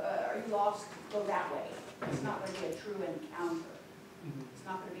 are you lost? Go that way. It's not going to be a true encounter. Mhm. It's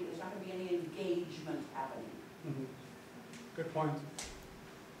not going to be, there's not going to be any engagement happening. Mhm. Good point.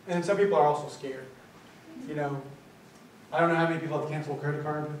 And some people are also scared. You know, I don't know how many people have canceled credit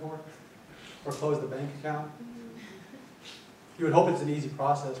cards before or closed the bank account. You would hope it's an easy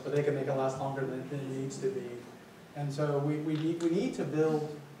process, but they can make it last longer than it needs to be. And so we need to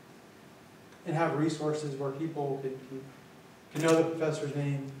build and have resources where people can know the professor's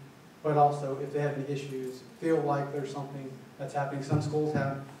name, but also if they have any issues, feel like there's something that's happening. Some schools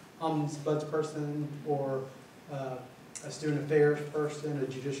have ombuds person or a student affairs person, a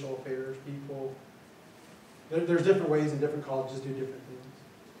judicial affairs people. There's different ways and different colleges do different things.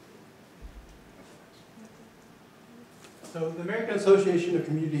 So the American Association of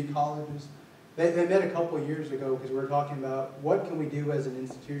Community Colleges, they met a couple of years ago because we were talking about what can we do as an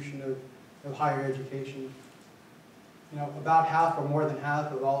institution of higher education. You know, about half or more than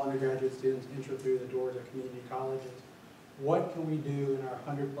half of all undergraduate students enter through the doors of community colleges. What can we do in our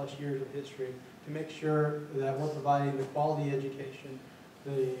 100+ years of history to make sure that we're providing the quality education,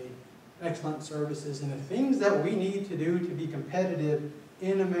 the excellent services, and the things that we need to do to be competitive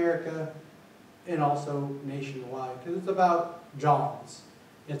in America and also nationwide? Because it's about jobs,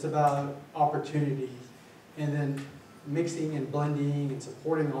 it's about opportunities, and then mixing and blending and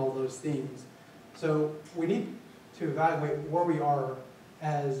supporting all those things. So we need to evaluate where we are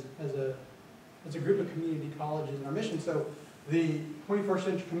as a group of community colleges and our mission. So the 21st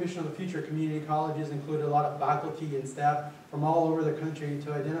Century Commission on the Future of Community Colleges included a lot of faculty and staff from all over the country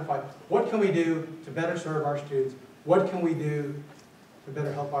to identify what can we do to better serve our students, what can we do to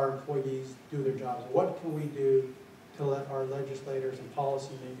better help our employees do their jobs, what can we do to let our legislators and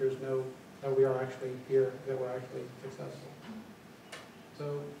policymakers know that we are actually here, that we're actually successful.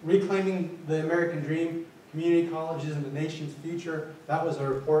 So reclaiming the American dream, community colleges and the nation's future, that was a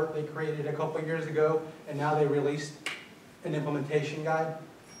report they created a couple of years ago, and now they released an implementation guide.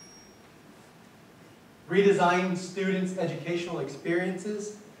 Redesign students' educational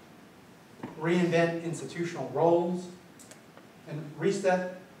experiences, reinvent institutional roles, and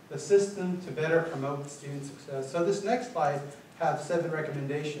reset the system to better promote student success. So this next slide has 7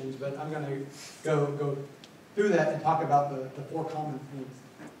 recommendations, but I'm going to go through that and talk about the 4 common themes.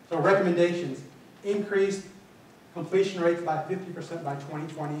 So recommendations: increase completion rates by 50% by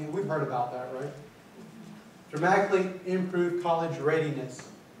 2020, and we've heard about that, right? Dramatically improve college readiness.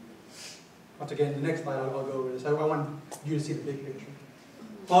 Once again, the next slide I'll go over this. I want you to see the big picture.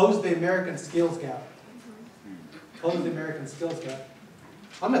 Close the American skills gap. Close the American skills gap.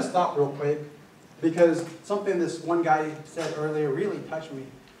 I'm going to stop real quick because something this one guy said earlier really touched me.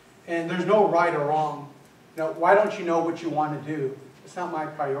 And there's no right or wrong. You know, why don't you know what you want to do? It's not my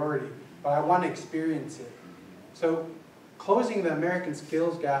priority, but I want to experience it. So closing the American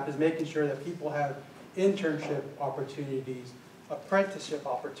skills gap is making sure that people have internship opportunities, apprenticeship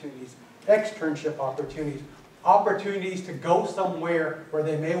opportunities, externship opportunities, opportunities to go somewhere where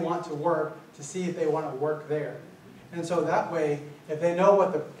they may want to work to see if they want to work there. And so that way, if they know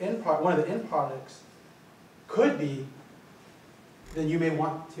what the one of the end products could be, then you may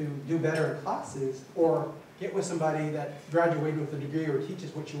want to do better in classes or get with somebody that graduated with a degree or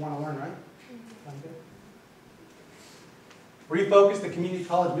teaches what you want to learn, right? Sound good? Refocus the community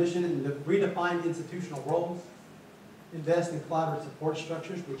college mission and redefine institutional roles. Invest in collaborative support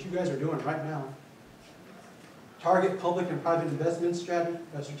structures, which you guys are doing right now. Target public and private investments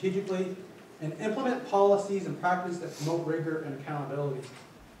strategically, and implement policies and practices that promote rigor and accountability.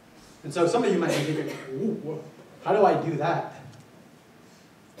 And so some of you might be thinking, ooh, how do I do that?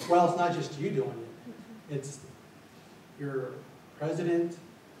 Well, it's not just you doing it. It's your president,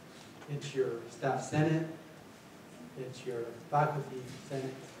 it's your staff senate, it's your faculty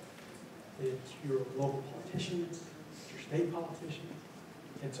senate, it's your local politicians, it's your state politicians,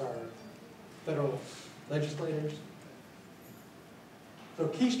 it's our federal legislators. So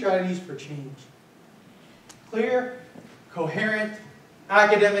key strategies for change. Clear, coherent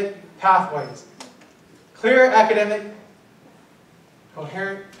academic pathways. Clear academic,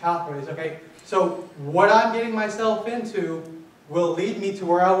 coherent pathways, okay? So what I'm getting myself into will lead me to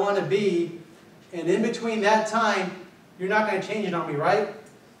where I want to be, and in between that time, you're not going to change it on me, right?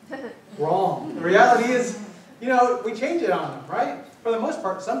 Wrong. The reality is, you know, we change it on them, right? For the most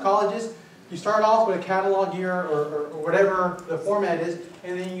part, some colleges, you start off with a catalog year or whatever the format is,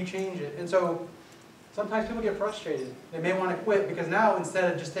 and then you change it. And so sometimes people get frustrated. They may want to quit because now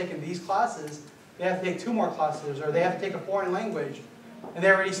instead of just taking these classes, they have to take 2 more classes, or they have to take a foreign language. And they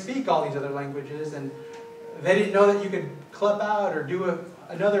already speak all these other languages, and they didn't know that you could clip out or do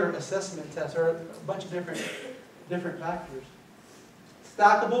another assessment test or a bunch of different factors.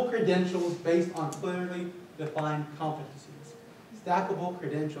 Stackable credentials based on clearly defined competencies. Stackable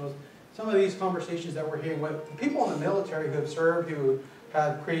credentials. Some of these conversations that we're hearing with people in the military who have served, who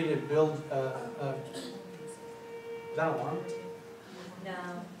have created build. Is that an alarm? No.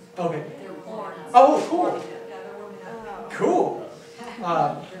 Okay. They're warm. Oh, cool. Yeah, they're warming up. Cool.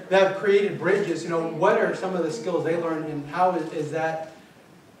 That have created bridges. You know, what are some of the skills they learned, and how is that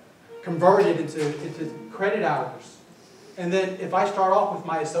converted into credit hours? And then if I start off with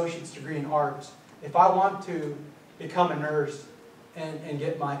my associate's degree in arts, if I want to become a nurse and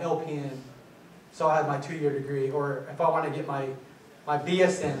get my LPN, so I have my 2-year degree, or if I want to get my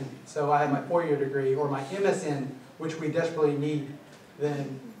BSN, so I have my 4-year degree, or my MSN, which we desperately need,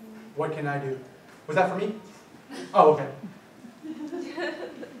 then what can I do? Was that for me? Oh, okay.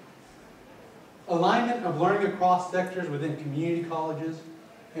 Alignment of learning across sectors within community colleges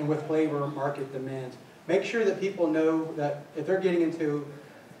and with labor market demands. Make sure that people know that if they're getting into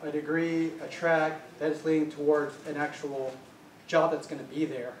a degree, a track, that is leading towards an actual job that's going to be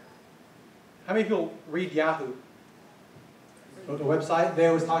there. How many people read Yahoo? The website, they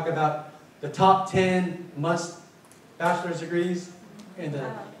always talk about the top 10 must bachelor's degrees and the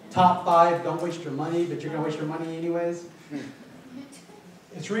top 5 don't waste your money, but you're going to waste your money anyways.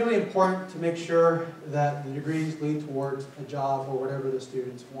 It's really important to make sure that the degrees lead towards a job or whatever the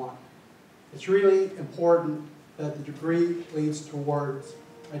students want. It's really important that the degree leads towards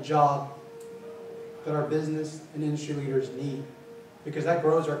a job that our business and industry leaders need, because that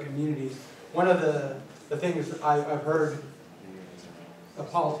grows our communities. One of the things I've heard a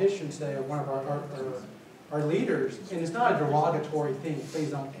politician say, or one of our leaders, and it's not a derogatory thing,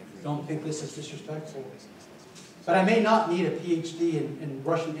 please don't think this is disrespectful, but I may not need a PhD in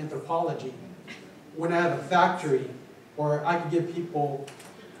Russian anthropology when I have a factory, or I could give people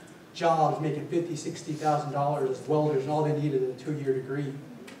jobs making $50,000, $60,000 as welders, and all they need is a 2-year degree.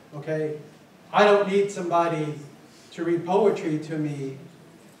 Okay? I don't need somebody to read poetry to me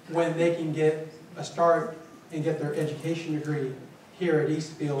when they can get a start and get their education degree here at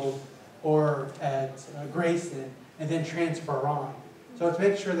Eastfield or at Grayson, and then transfer on. So let's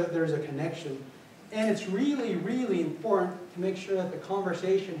make sure that there's a connection. And it's really, really important to make sure that the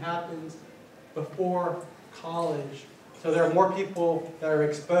conversation happens before college, so there are more people that are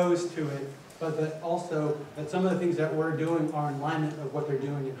exposed to it, but that also that some of the things that we're doing are in alignment of what they're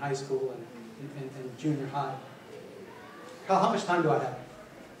doing in high school and junior high. Kyle, how much time do I have?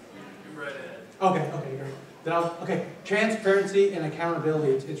 You're right ahead. Okay, great. Okay, transparency and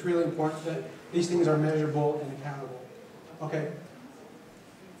accountability. It's really important that these things are measurable and accountable. Okay.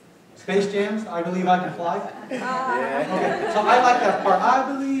 Space Jams, I believe I can fly. Okay, so I like that part.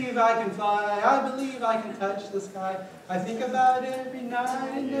 I believe I can fly. I believe I can touch the sky. I think about it every night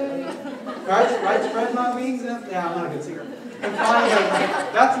and day. Right, spread my wings up. Yeah, I'm not a good singer. And flying,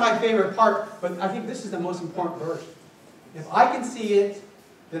 that's my favorite part, but I think this is the most important verse. If I can see it,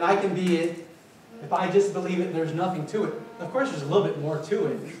 then I can be it. If I just believe it, there's nothing to it. Of course, there's a little bit more to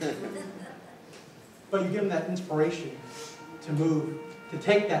it. But you give them that inspiration to move, to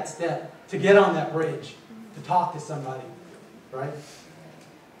take that step, to get on that bridge, to talk to somebody, right?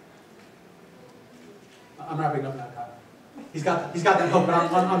 I'm wrapping up now, Kyle. He's got that hope, but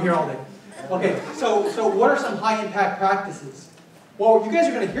I'm here all day. Okay, so what are some high-impact practices? Well, you guys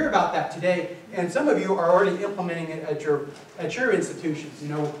are going to hear about that today, and some of you are already implementing it at your institutions. You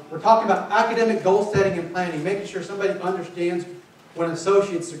know, we're talking about academic goal setting and planning, making sure somebody understands what an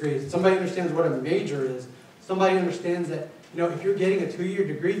associate's degree is, somebody understands what a major is, somebody understands that, you know, if you're getting a 2-year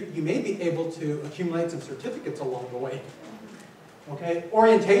degree, you may be able to accumulate some certificates along the way. Okay,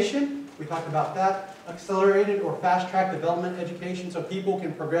 orientation, we talked about that. Accelerated or fast-track development education, so people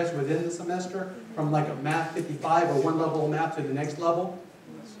can progress within the semester from like a Math 55 or one level of math to the next level.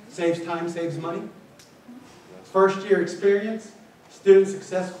 Saves time, saves money. First-year experience, student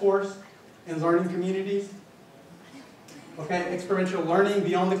success course, and learning communities. Okay, experiential learning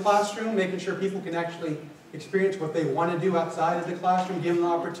beyond the classroom, making sure people can actually experience what they want to do outside of the classroom, give them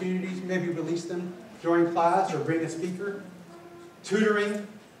opportunities, maybe release them during class or bring a speaker. Tutoring,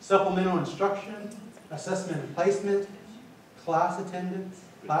 supplemental instruction, assessment and placement, class attendance.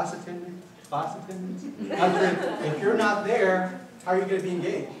 If you're not there, how are you going to be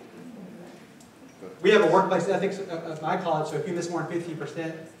engaged? We have a workplace ethics at my college, so if you miss more than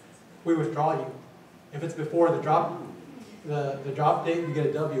 15%, we withdraw you. If it's before the drop date, you get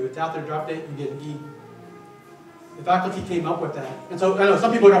a W. If it's after the drop date, you get an E. The faculty came up with that. And so I know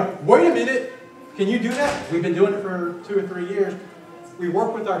some people are going, wait a minute, can you do that? We've been doing it for 2 or 3 years. We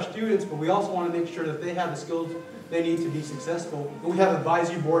work with our students, but we also want to make sure that they have the skills they need to be successful. And we have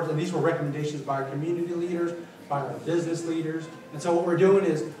advisory boards, and these were recommendations by our community leaders, by our business leaders. And so what we're doing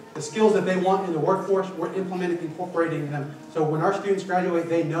is the skills that they want in the workforce, we're implementing, incorporating them. So when our students graduate,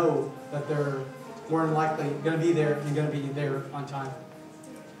 they know that they're more than likely going to be there and going to be there on time.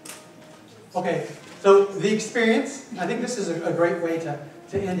 Okay, so the experience, I think this is a great way to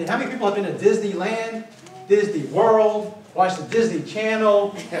end it. How many people have been to Disneyland, Disney World, watched the Disney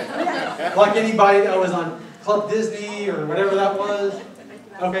Channel, like anybody that was on Club Disney or whatever that was?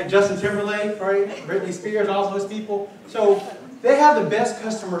 Okay, Justin Timberlake, right? Britney Spears, all those people. So they have the best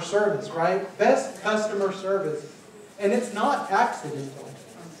customer service, right? Best customer service. And it's not accidental.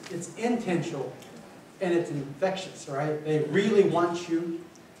 It's intentional. And it's infectious, right? They really want you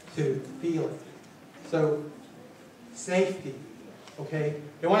to feel it. So, safety, okay?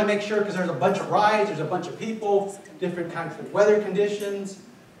 They want to make sure, because there's a bunch of rides, there's a bunch of people, different kinds of weather conditions,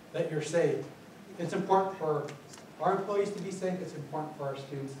 that you're safe. It's important for our employees to be safe. It's important for our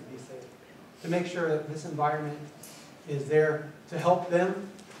students to be safe. To make sure that this environment is there to help them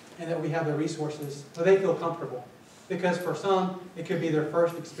and that we have the resources so they feel comfortable. Because for some, it could be their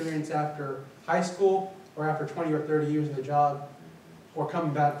first experience after high school or after 20 or 30 years of the job or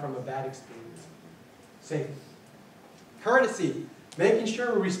coming back from a bad experience. Safety. Courtesy. Making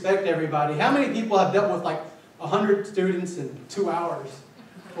sure we respect everybody. How many people have dealt with like 100 students in 2 hours?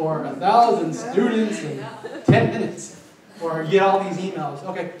 Or 1,000 students in 10 minutes? Or you get all these emails.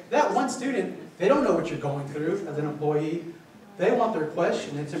 Okay, that one student, they don't know what you're going through as an employee. They want their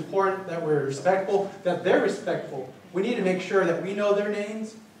question. It's important that we're respectful, that they're respectful. We need to make sure that we know their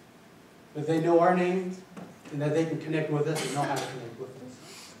names, that they know our names, and that they can connect with us and know how to connect with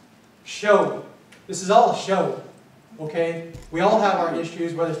us. Show. This is all a show. Okay? We all have our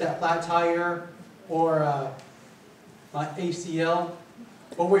issues, whether it's that flat tire or my ACL.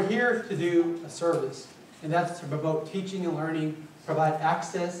 But we're here to do a service, and that's to promote teaching and learning, provide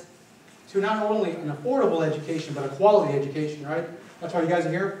access to not only an affordable education, but a quality education, right? That's why you guys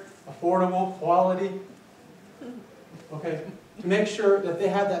are here. Affordable, quality. Okay? To make sure that they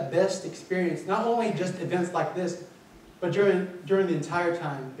have that best experience, not only just events like this, but during the entire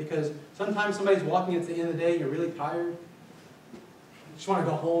time. Because sometimes somebody's walking at the end of the day, you're really tired. You just want to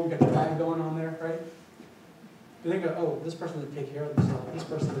go home, you got your bag going on there, right? You think, oh, this person doesn't take care of themselves. This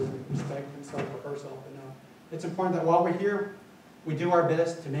person doesn't respect himself or herself enough. It's important that while we're here, we do our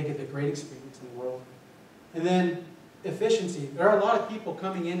best to make it a great experience in the world. And then efficiency. There are a lot of people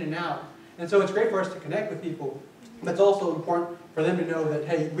coming in and out. And so it's great for us to connect with people. But it's also important for them to know that,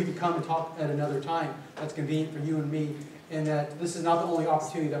 hey, we can come and talk at another time that's convenient for you and me. And that this is not the only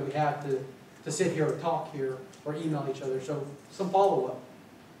opportunity that we have to sit here or talk here or email each other. So some follow-up.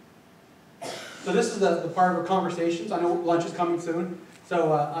 So this is the part of our conversations. I know lunch is coming soon,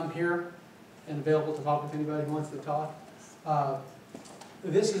 so I'm here and available to talk with anybody who wants to talk.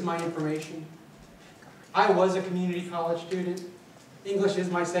 This is my information. I was a community college student. English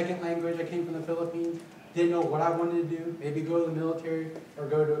is my second language. I came from the Philippines. Didn't know what I wanted to do. Maybe go to the military or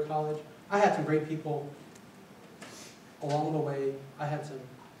go to a college. I had some great people along the way. I had some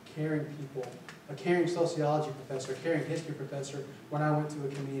caring people. A caring sociology professor, a caring history professor when I went to a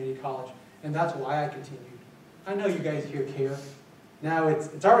community college. And that's why I continued. I know you guys here care. Now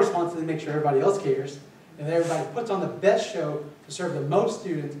it's our responsibility to make sure everybody else cares and that everybody puts on the best show to serve the most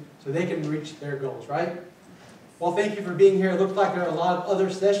students so they can reach their goals, right? Well, thank you for being here. It looks like there are a lot of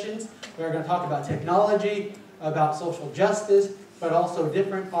other sessions. We're going to talk about technology, about social justice, but also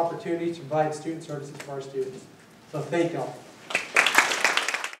different opportunities to provide student services for our students. So thank y'all.